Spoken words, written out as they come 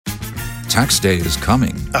Tax day is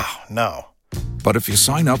coming. Oh, no. But if you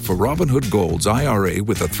sign up for Robinhood Gold's IRA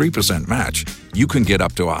with a 3% match, you can get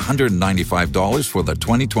up to $195 for the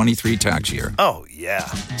 2023 tax year. Oh, yeah.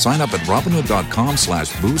 Sign up at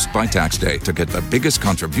Robinhood.com/boost by tax day to get the biggest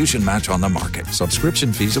contribution match on the market.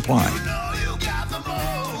 Subscription fees apply.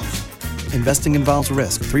 Investing involves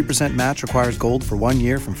risk. 3% match requires gold for 1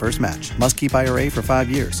 year from first match. Must keep IRA for 5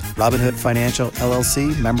 years. Robinhood Financial,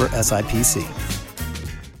 LLC, member SIPC.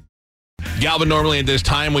 Galvin, normally at this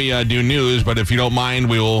time we do news, but if you don't mind,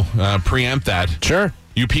 we will preempt that. Sure.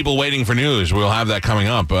 You people waiting for news, we'll have that coming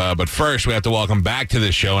up. But first, we have to welcome back to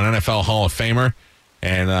this show an NFL Hall of Famer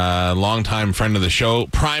and longtime friend of the show,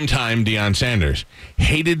 primetime Deion Sanders.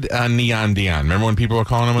 Hated Neon Deon. Remember when people were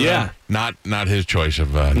calling him that? Not his choice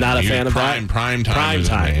of not a fan of that?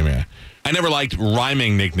 Primetime. Name, yeah. I never liked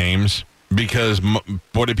rhyming nicknames. Because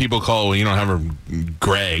what did people call, you don't have a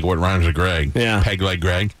Greg, what rhymes with Greg? Yeah. Peg like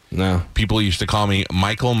Greg? No. People used to call me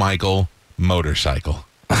Michael Motorcycle.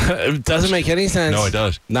 It doesn't make any sense. No, it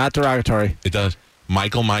does. Not derogatory. It does.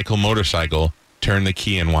 Michael Motorcycle, turn the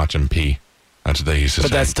key and watch him pee. That's what they used to say.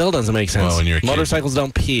 But that still doesn't make sense. Well, when you're a kid, motorcycles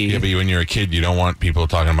don't pee. Yeah, but when you're a kid, you don't want people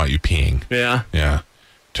talking about you peeing. Yeah. Yeah.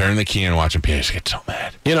 Turn the key and watch him pee. I just get so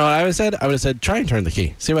mad. You know what I would have said? I would have said, try and turn the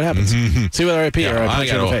key. See what happens. See whether I pee or I punch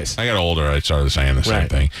you in the face. I got older. I started saying the same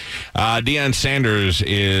thing. Deion Sanders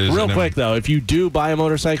is... Real quick, though, if you do buy a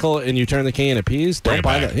motorcycle and you turn the key and it pees, don't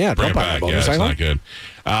buy that. Yeah, don't buy a motorcycle. Yeah, it's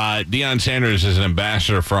not good. Deion Sanders is an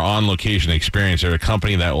ambassador for On-Location Experience. They're a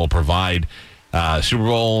company that will provide Super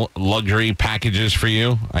Bowl luxury packages for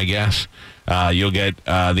you, I guess. You'll get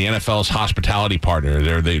the NFL's hospitality partner.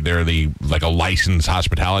 They're like a licensed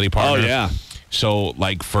hospitality partner. Oh yeah. So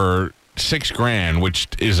like for $6,000, which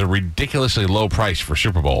is a ridiculously low price for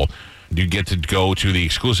Super Bowl, you get to go to the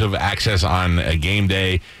exclusive access on a game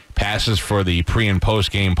day, passes for the pre and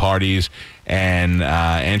post game parties, and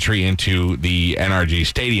entry into the NRG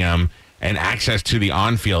Stadium, and access to the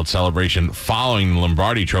on-field celebration following the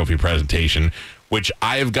Lombardi Trophy presentation, which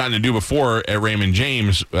I have gotten to do before at Raymond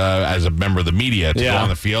James as a member of the media to go on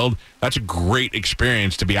the field. That's a great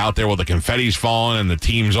experience to be out there while the confetti's falling and the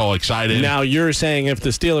team's all excited. Now, you're saying if the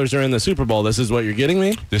Steelers are in the Super Bowl, this is what you're getting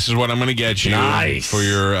me? This is what I'm going to get you for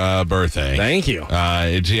your birthday. Thank you.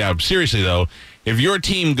 Seriously, though, if your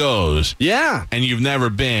team goes and you've never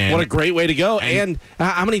been... What a great way to go. And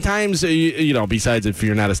how many times, besides if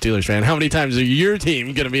you're not a Steelers fan, how many times are your team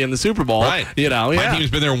going to be in the Super Bowl? Right. My team's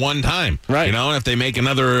been there one time. Right. And if they make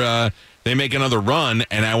another... They make another run,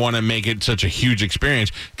 and I want to make it such a huge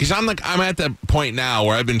experience. Because I'm at that point now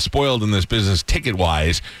where I've been spoiled in this business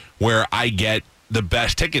ticket-wise, where I get the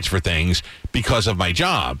best tickets for things because of my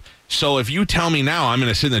job. So if you tell me now I'm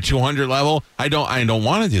going to sit in the 200 level, I don't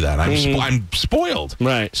want to do that. I'm spoiled.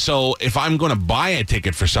 Right. So if I'm going to buy a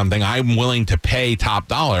ticket for something, I'm willing to pay top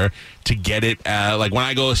dollar to get it. Like when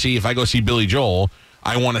if I go see Billy Joel,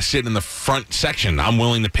 I want to sit in the front section. I'm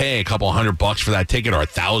willing to pay a couple $100 for that ticket or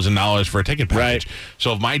 $1,000 for a ticket package. Right.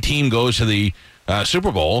 So if my team goes to the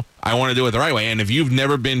Super Bowl, I want to do it the right way. And if you've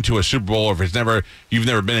never been to a Super Bowl, or if you've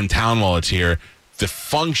never been in town while it's here, the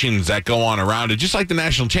functions that go on around it, just like the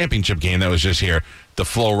national championship game that was just here, the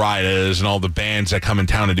Flo Ridas and all the bands that come in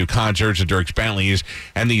town to do concerts, the Dierks Bentleys,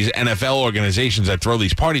 and these NFL organizations that throw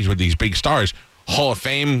these parties with these big stars, Hall of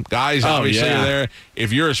Fame guys, obviously are there.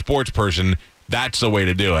 If you're a sports person, that's the way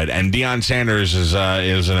to do it. And Deion Sanders is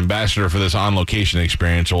an ambassador for this on-location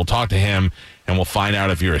experience. So we'll talk to him, and we'll find out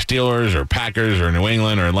if you're a Steelers or Packers or New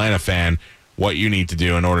England or Atlanta fan, what you need to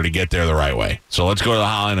do in order to get there the right way. So let's go to the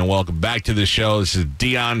hotline and welcome back to the show. This is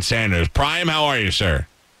Deion Sanders. Prime, how are you, sir?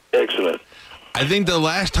 Excellent. I think the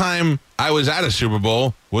last time I was at a Super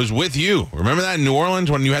Bowl was with you. Remember that in New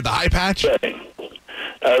Orleans when you had the eye patch?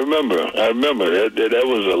 I remember. That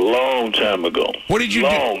was a long time ago. What did you do?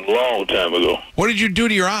 Long time ago. What did you do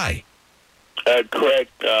to your eye? I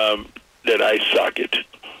cracked that eye socket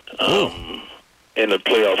in a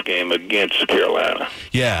playoff game against Carolina.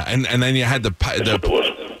 Yeah, and then you had the patch.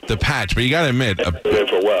 But you got to admit, I had that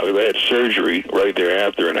for a while. I had surgery right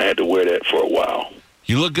thereafter, and I had to wear that for a while.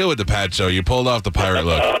 You look good with the patch, though. You pulled off the pirate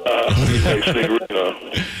look.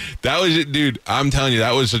 That was it, dude. I'm telling you,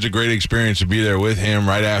 that was such a great experience to be there with him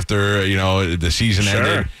right after the season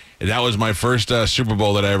ended. That was my first Super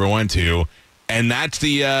Bowl that I ever went to, and that's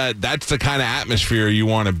the kind of atmosphere you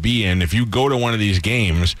want to be in. If you go to one of these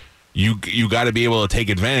games, you got to be able to take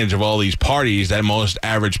advantage of all these parties that most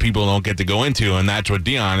average people don't get to go into, and that's what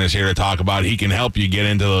Deon is here to talk about. He can help you get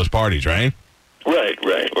into those parties, right?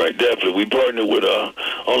 Right, definitely. We partner with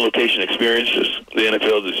On-Location Experiences, the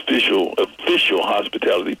NFL's official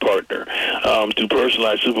hospitality partner, to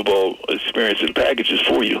personalize Super Bowl experience and packages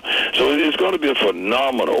for you. So it's it's going to be a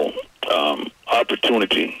phenomenal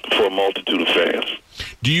opportunity for a multitude of fans.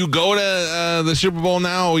 Do you go to the Super Bowl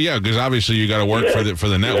now? Yeah, because obviously you got to work for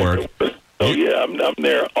the network. I'm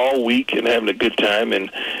there all week and having a good time, and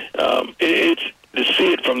it's to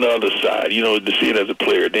see it from the other side. You know, to see it as a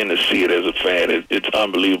player, then to see it as a fan. It's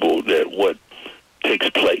unbelievable that what takes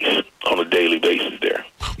place on a daily basis there.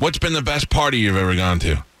 What's been the best party you've ever gone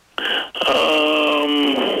to?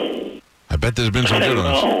 I bet there's been some good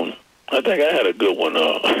ones. I think I had a good one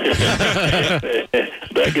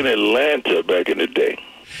back in Atlanta back in the day.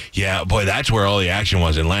 Yeah, boy, that's where all the action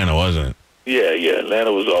was. Atlanta, wasn't it? Yeah,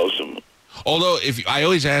 Atlanta was awesome. Although, I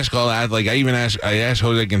always ask all that, like I asked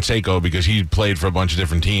Jose Canseco because he played for a bunch of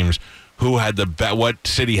different teams, who had what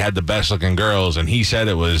city had the best looking girls, and he said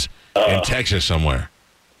it was in Texas somewhere.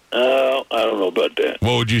 I don't know about that.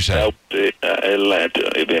 What would you say? I would say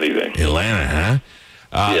Atlanta, if anything. Atlanta, huh?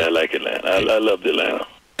 Yeah, I like Atlanta. I love Atlanta.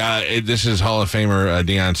 This is Hall of Famer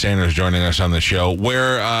Deon Sanders joining us on the show.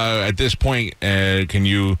 Where, at this point, can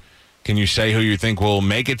you say who you think will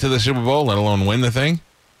make it to the Super Bowl, let alone win the thing?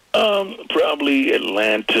 Probably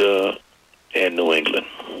Atlanta and New England.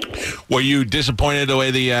 Were you disappointed the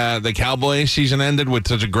way the Cowboys season ended with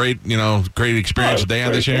such a great experience that they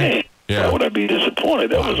had this year? Game. Yeah. Why would I be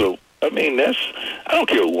disappointed? That was I don't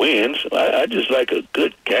care who wins. I just like a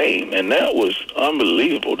good game, and that was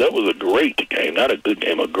unbelievable. That was a great game, not a good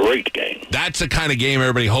game, a great game. That's the kind of game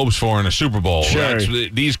everybody hopes for in a Super Bowl. Sure.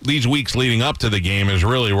 These weeks leading up to the game is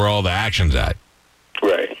really where all the action's at.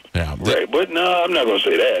 Right. Yeah. Right. But no, I'm not going to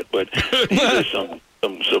say that. But there's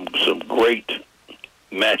some great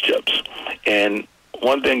matchups, and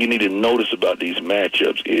one thing you need to notice about these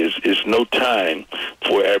matchups is it's no time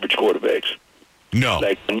for average quarterbacks. No.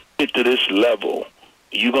 Like, when you get to this level,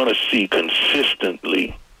 you're going to see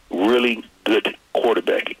consistently really good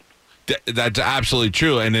quarterbacking. That's absolutely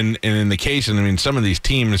true. And in the case, and I mean, some of these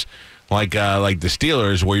teams, like the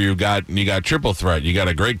Steelers, where you got triple threat. You got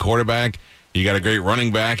a great quarterback, you got a great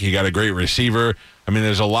running back, you got a great receiver. I mean,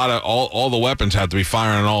 there's a lot of all the weapons have to be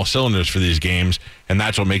firing on all cylinders for these games, and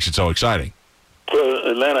that's what makes it so exciting. Well,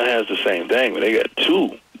 Atlanta has the same thing. They got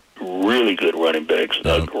two really good running backs,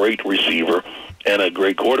 a great receiver, and a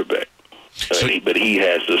great quarterback. But he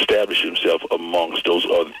has to establish himself amongst those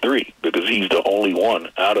other three because he's the only one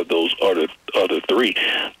out of those other three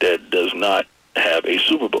that does not have a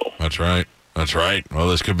Super Bowl. That's right. Well,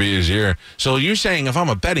 this could be his year. So you're saying if I'm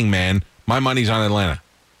a betting man, my money's on Atlanta?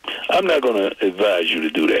 I'm not going to advise you to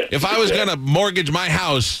do that. If I was going to mortgage my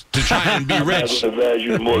house to try and be rich. I'm not going to advise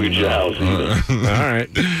you to mortgage your house either. All right.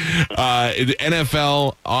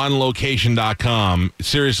 NFLonlocation.com.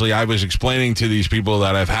 Seriously, I was explaining to these people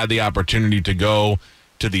that I've had the opportunity to go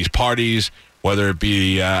to these parties, whether it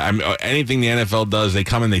be anything the NFL does, they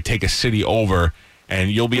come and they take a city over, and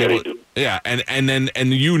you'll be able to. Yeah,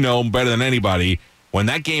 and you know better than anybody, when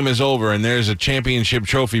that game is over and there's a championship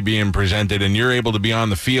trophy being presented and you're able to be on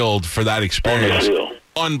the field for that experience,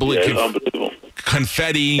 unbelievable. Yeah, unbelievable.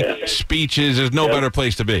 Confetti, speeches, there's no better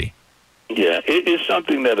place to be. Yeah, it's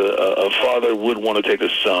something that a father would want to take a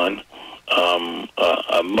son.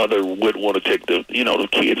 A mother would want to take the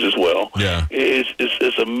kids as well. Yeah,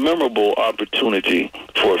 it's a memorable opportunity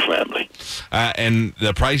for a family. And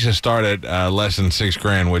the prices start at less than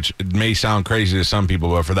 $6,000, which may sound crazy to some people,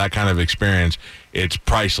 but for that kind of experience, it's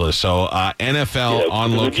priceless. So NFL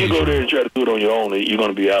on location. If you go there and try to do it on your own, you're going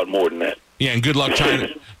to be out more than that. Yeah, and good luck trying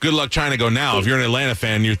to go now. If you're an Atlanta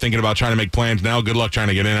fan, you're thinking about trying to make plans now. Good luck trying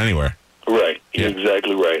to get in anywhere. Right, yeah.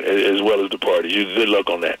 Exactly right. As well as the parties. Good luck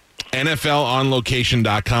on that.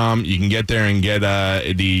 NFLonlocation.com. You can get there and get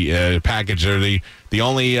the package. They're the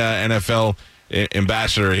only NFL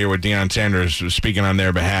ambassador here with Deon Sanders speaking on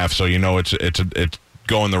their behalf, so you know it's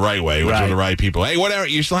going the right way, which are the right people. Hey, whatever,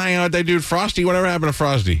 you still hanging out with that dude Frosty? Whatever happened to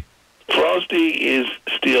Frosty? Frosty is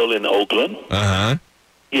still in Oakland. Uh-huh.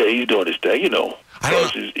 Yeah, he's doing his thing,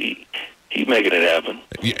 He's making it happen.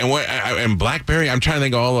 Yeah, and Blackberry? I'm trying to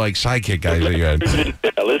think of all the sidekick guys that you had. He's in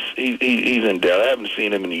Dallas. He's in Dallas. I haven't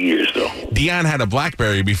seen him in years, though. Deon had a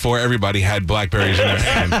Blackberry before everybody had Blackberries in their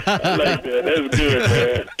hand. I like that. That's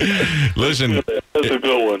good, man. Listen. That's a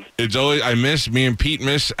good one. It's always, me and Pete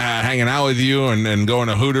miss hanging out with you and going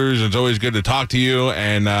to Hooters. It's always good to talk to you.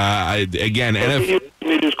 And again, give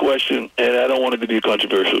me this question, and I don't want it to be a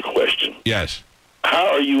controversial question. Yes.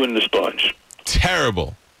 How are you in the sponge?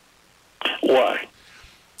 Terrible. Why?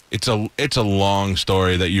 It's a long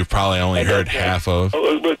story that you've probably only heard half of.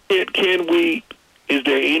 But can we? Is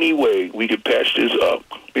there any way we could patch this up?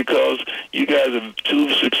 Because you guys are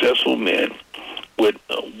two successful men with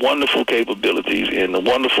wonderful capabilities and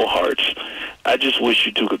wonderful hearts. I just wish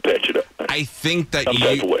you two could patch it up. I think that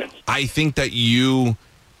I think that you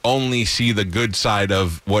only see the good side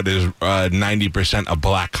of what is 90% a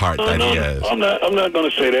black heart that he has. I'm not going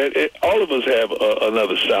to say that. All of us have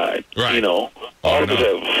another side. Right. All of us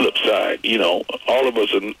have a flip side. All of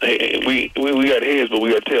us we got heads, but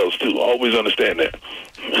we got tails too. Always understand that.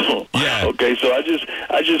 Yeah. Okay. So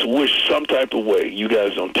I just wish some type of way you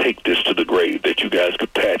guys don't take this to the grave, that you guys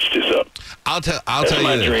could patch this up. I'll tell That's you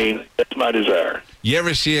my this. dream. That's my desire. You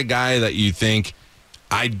ever see a guy that you think,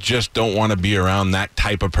 I just don't want to be around that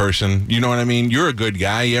type of person? You know what I mean? You're a good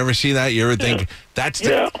guy. You ever see that? You ever think,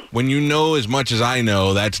 when you know as much as I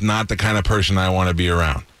know, that's not the kind of person I want to be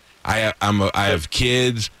around. I have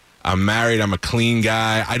kids. I'm married. I'm a clean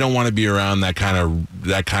guy. I don't want to be around that kind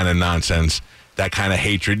of nonsense, that kind of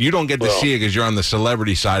hatred. You don't get to see it because you're on the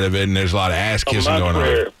celebrity side of it, and there's a lot of ass kissing going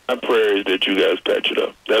on. My prayer is that you guys patch it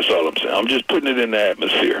up. That's all I'm saying. I'm just putting it in the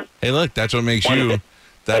atmosphere. Hey, look, that's what makes you.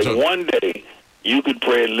 One day you could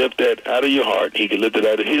pray and lift that out of your heart. He could lift it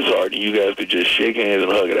out of his heart, and you guys could just shake hands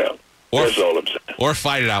and hug it out. That's all I'm saying. Or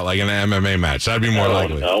fight it out like an MMA match. That'd be more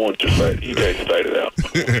likely. I want you to fight it. You guys fight it out.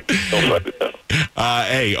 Don't fight it out.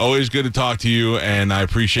 Hey, always good to talk to you, and I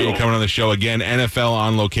appreciate you coming on the show again.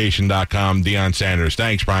 NFLonlocation.com, Deon Sanders.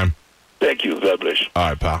 Thanks, Prime. Thank you. God bless you. All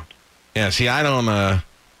right, pal. Yeah, see, I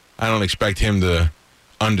don't expect him to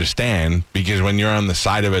understand, because when you're on the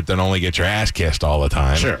side of it that only gets your ass kissed all the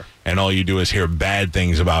time, sure, and all you do is hear bad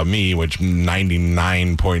things about me, which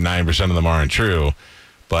 99.9% of them aren't true.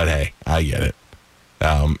 But hey, I get it.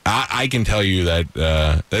 I can tell you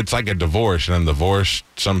that it's like a divorce, and in divorce,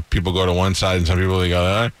 some people go to one side and some people go the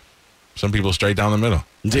other. Some people straight down the middle.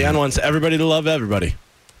 Deon wants everybody to love everybody.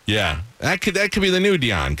 Yeah, that could be the new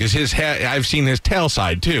Deon, because I've seen his tail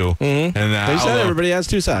side too. Mm-hmm. And they said everybody has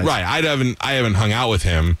two sides. Right. I haven't hung out with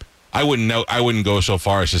him. I wouldn't go so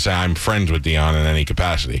far as to say I'm friends with Deon in any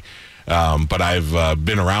capacity. But I've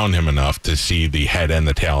been around him enough to see the head and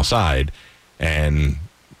the tail side, and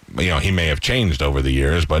he may have changed over the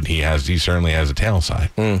years, but he certainly has a tail side,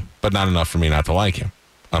 but not enough for me not to like him,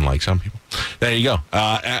 unlike some people. There you go.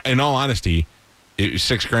 In all honesty,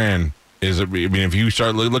 $6,000 is. If you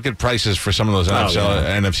start look at prices for some of those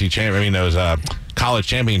NFC those college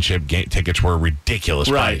championship tickets were a ridiculous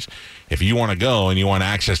price. If you want to go and you want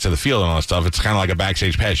access to the field and all that stuff, it's kind of like a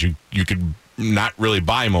backstage pass. You could not really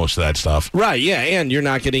buy most of that stuff. Right, yeah, and you're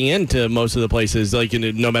not getting into most of the places, like,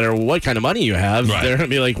 no matter what kind of money you have, they're going to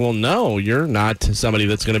be like, well, no, you're not somebody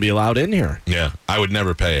that's going to be allowed in here. Yeah, I would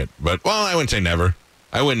never pay it. But, I wouldn't say never.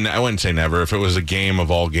 I wouldn't say never. If it was a game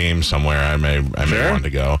of all games somewhere, I may want to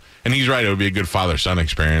go. And he's right, it would be a good father-son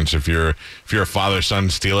experience if you're a father-son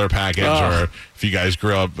Steeler package, or if you guys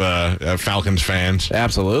grew up Falcons fans.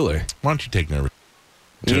 Absolutely. Why don't you take Nervous?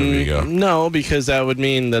 Go. No, because that would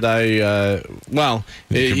mean that it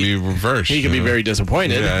could be reversed. He could be very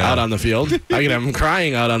disappointed out on the field. I could have him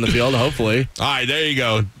crying out on the field, hopefully. All right, there you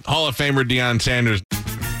go. Hall of Famer Deon Sanders.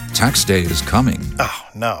 Tax day is coming. Oh,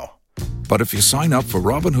 no. But if you sign up for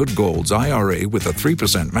Robinhood Gold's IRA with a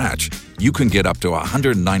 3% match, you can get up to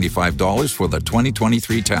 $195 for the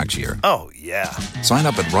 2023 tax year. Oh, yeah. Sign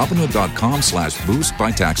up at Robinhood.com/boost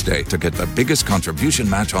by tax day to get the biggest contribution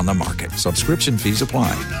match on the market. Subscription fees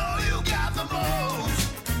apply.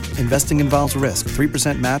 Investing involves risk.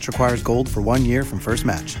 3% match requires gold for 1 year from first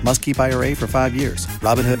match. Must keep IRA for 5 years.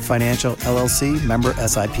 Robinhood Financial, LLC, member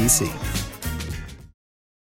SIPC.